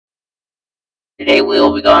Today we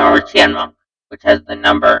will be going over Chyinmunk, which has the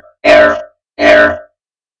number air. Their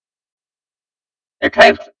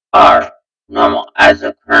types are normal as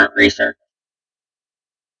of current research.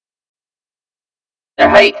 Their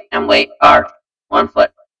height and weight are 1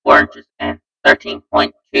 foot 4 inches and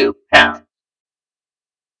 13.2 pounds.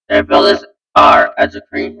 Their abilities are as of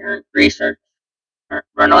current research: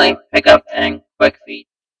 runaway, pickup, and quick feet.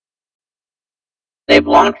 They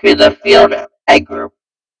belong to the field egg group.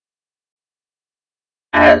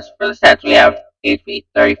 As for the stats, we have HP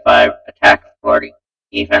 35, attack 40,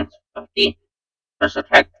 defense 50, special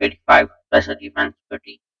attack 55, special defense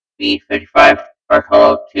 50, speed 55, for a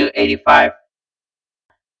total of 285.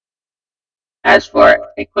 As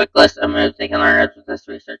for a quick list of moves they can learn as with this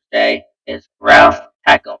research day is Growl,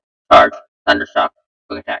 Tackle, Charge, Thundershock,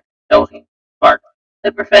 Quick Attack, Double Team, Spark,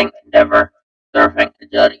 Slipper Fang, Endeavor, Surfing,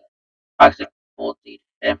 Agility, Toxic, Bolt Seed,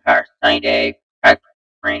 Empire, Sunny Day, Protect,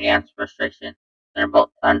 Rain Dance, Frustration,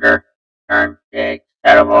 Thunderbolt, Thunder, Turn, Dig,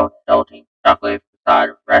 Shadow Ball, Double Team, Shockwave, Facade,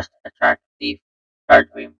 Rest, Attract, Thief, Charge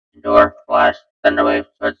Beam, Endure, Flash, Thunderwave,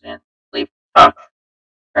 Swords Dance, Sleep, Talk,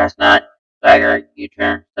 Grass Knot, Swagger,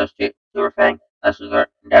 U-Turn, Substitute, Super Fang, Last Resort,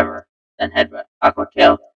 Endeavor, then Headbutt, Aqua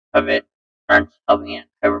Tail, Pivot, Crunch, Helping Hand,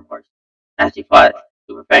 Hyperforce, Nasty Flat,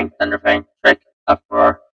 Super Fang, Thunder Fang, Trick,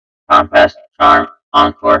 Uproar, Compass, Charm,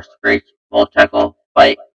 Encore, Screech, Volt Tackle,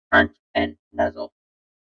 Bite, Crunch, and Nuzzle.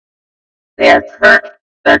 Their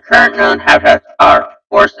current known habitats are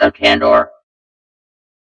Forests of Tandor.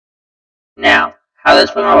 Now, how this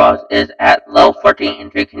swim evolves is at level 14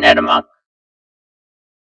 into Chyinmunk.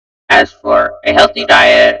 As for a healthy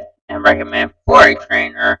diet and recommend for a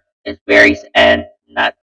trainer is berries and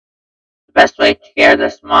nuts. The best way to care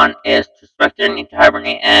this mon is to respect their need to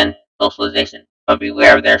hibernate and socialization, but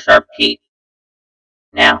beware of their sharp teeth.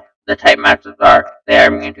 Now, the type matchups are: they are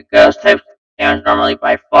immune to ghost types, damaged normally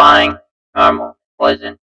by flying, normal,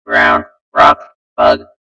 poison, ground, rock, bug,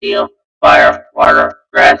 steel, fire, water,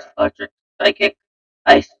 grass, electric, psychic,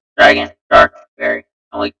 ice, dragon, dark, fairy,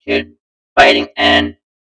 and weak to fighting and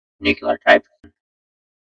nuclear types.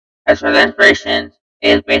 As for the inspirations,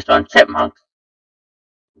 it is based on chipmunks.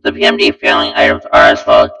 The PMD failing items are as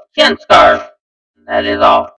follows: Chin Scarf. And that is all.